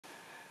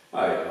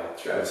Hi,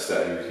 Travis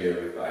Study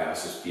here with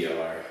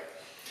BuyHousesBR.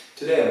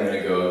 Today I'm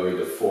going to go over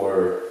the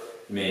 4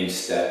 main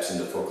steps in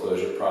the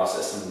foreclosure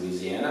process in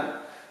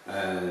Louisiana,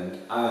 and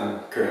I'm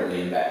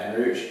currently in Baton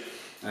Rouge,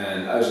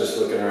 and I was just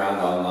looking around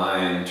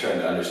online trying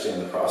to understand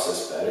the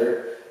process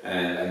better,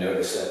 and I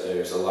noticed that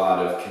there's a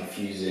lot of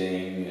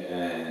confusing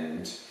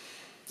and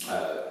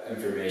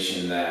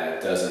information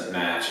that doesn't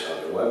match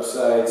other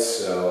websites,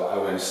 so I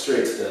went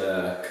straight to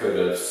the Code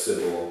of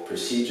Civil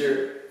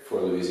Procedure for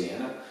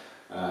Louisiana,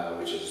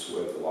 which is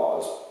where the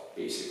laws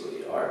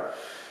basically are.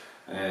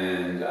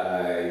 And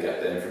I got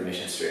the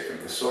information straight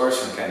from the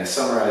source and kind of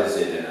summarized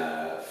it in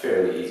a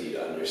fairly easy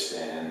to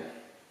understand,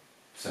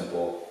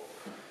 simple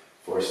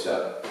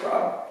 4-step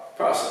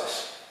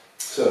process.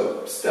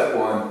 So step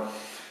 1,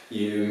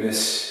 you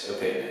miss a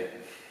payment.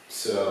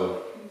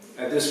 So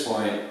at this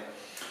point,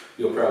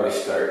 you'll probably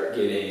start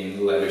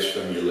getting letters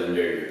from your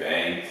lender, your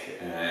bank,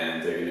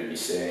 and they're going to be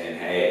saying,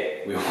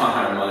 hey, we want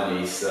our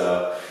money,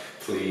 so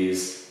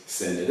please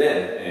send it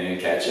in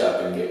and catch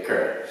up and get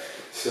current.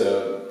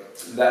 So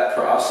that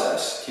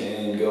process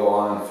can go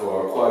on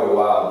for quite a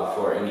while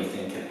before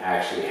anything can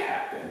actually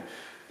happen.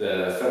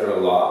 The federal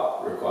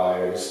law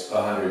requires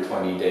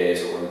 120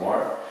 days or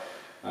more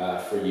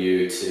for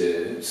you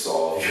to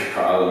solve your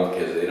problem,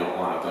 because they don't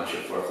want a bunch of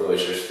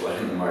foreclosures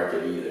flooding the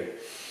market either.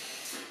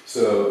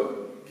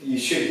 So you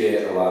should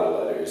get a lot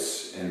of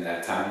letters in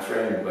that time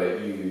frame,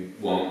 but you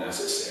won't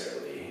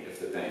necessarily. If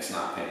the bank's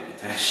not paying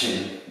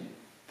attention,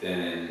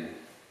 then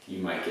you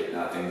might get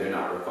nothing. They're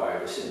not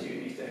required to send you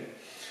anything.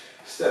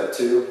 Step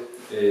 2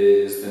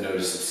 is the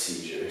notice of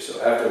seizure.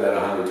 So after that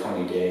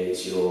 120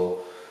 days,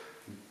 you'll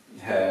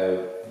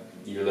have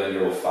your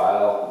lender will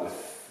file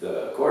with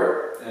the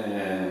court,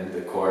 and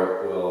the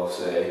court will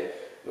say,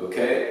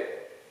 okay,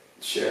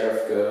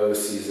 sheriff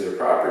goes seize their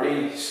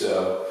property.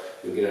 So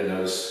you'll get a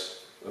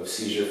notice of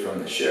seizure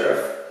from the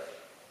sheriff,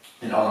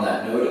 and on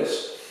that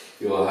notice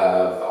you'll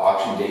have the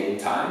auction date and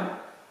time,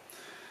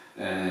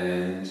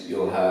 and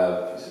you'll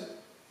have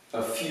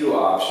a few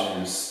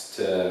options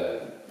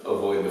to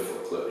avoid the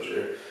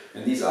foreclosure.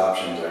 And these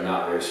options are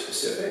not very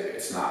specific.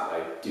 It's not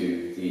like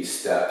do these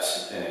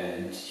steps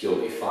and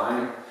you'll be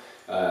fine.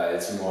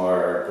 It's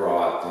more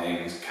broad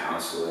things,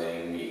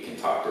 counseling, you can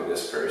talk to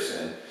this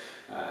person.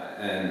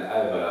 And I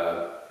have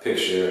a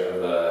picture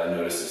of a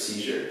notice of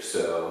seizure,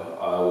 so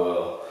I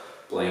will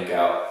blank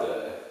out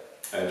the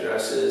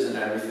addresses and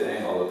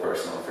everything, all the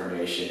personal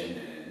information,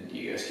 and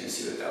you guys can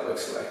see what that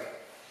looks like.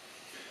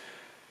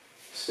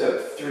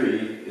 Step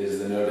 3 is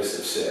the notice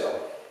of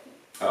sale.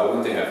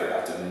 One thing I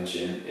forgot to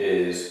mention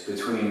is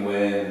between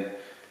when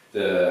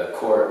the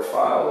court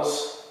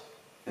files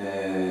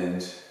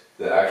and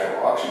the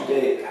actual auction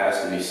date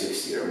has to be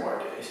 60 or more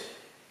days.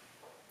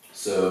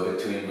 So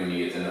between when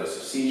you get the notice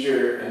of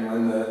seizure and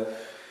when the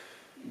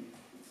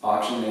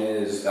auction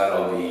is,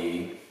 that'll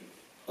be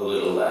a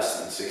little less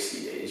than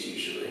 60 days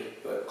usually,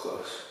 but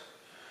close.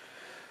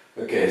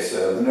 Okay,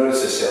 so the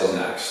notice of sale is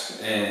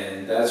next,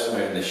 and that's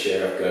when the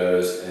sheriff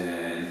goes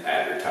and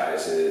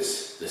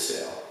advertises the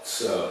sale.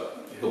 So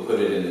he'll put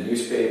it in the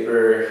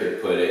newspaper, he'll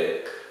put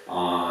it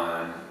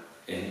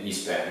in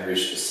East Baton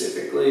Rouge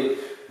specifically.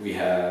 We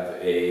have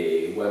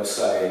a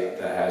website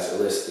that has a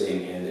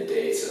listing and the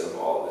dates of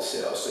all the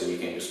sales, so you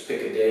can just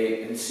pick a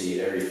date and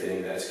see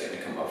everything that's going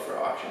to come up for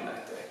auction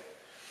that day.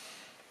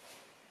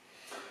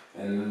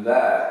 And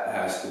that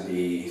has to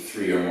be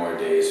 3 or more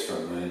days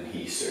from when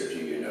he served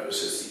you your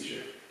notice of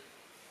seizure.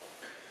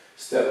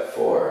 Step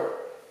 4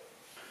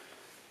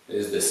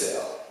 is the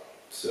sale.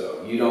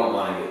 So you don't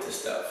want to get to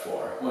step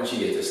 4. Once you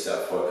get to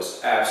step 4,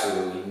 there's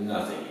absolutely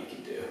nothing you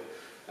can do.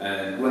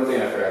 And one thing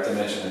I forgot to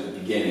mention at the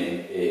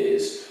beginning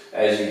is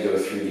as you go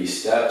through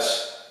these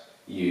steps,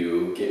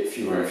 you get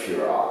fewer and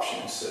fewer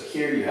options. So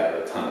here you have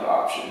a ton of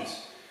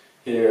options.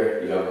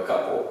 Here you have a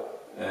couple.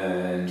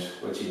 And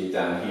once you get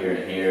down here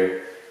and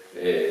here,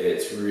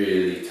 it's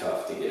really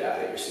tough to get out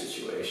of your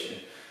situation.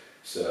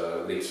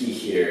 So the key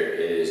here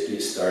is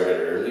get started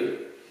early,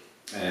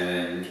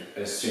 and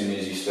as soon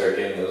as you start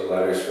getting those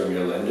letters from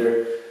your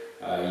lender,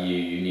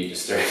 you need to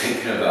start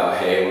thinking about,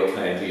 hey, what can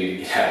I do to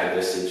get out of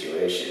this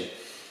situation?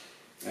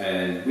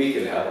 And we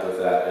can help with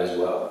that as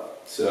well.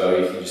 So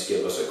you can just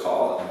give us a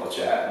call and we'll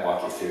chat and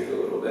walk you through it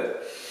a little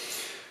bit.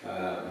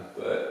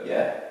 But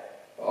yeah,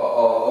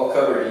 I'll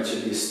cover each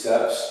of these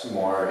steps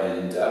more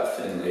in depth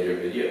in later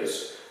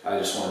videos. I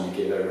just wanted to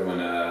give everyone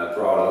a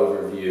broad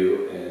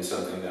overview and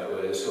something that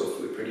was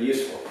hopefully pretty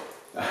useful.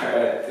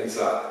 Alright, thanks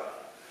a lot.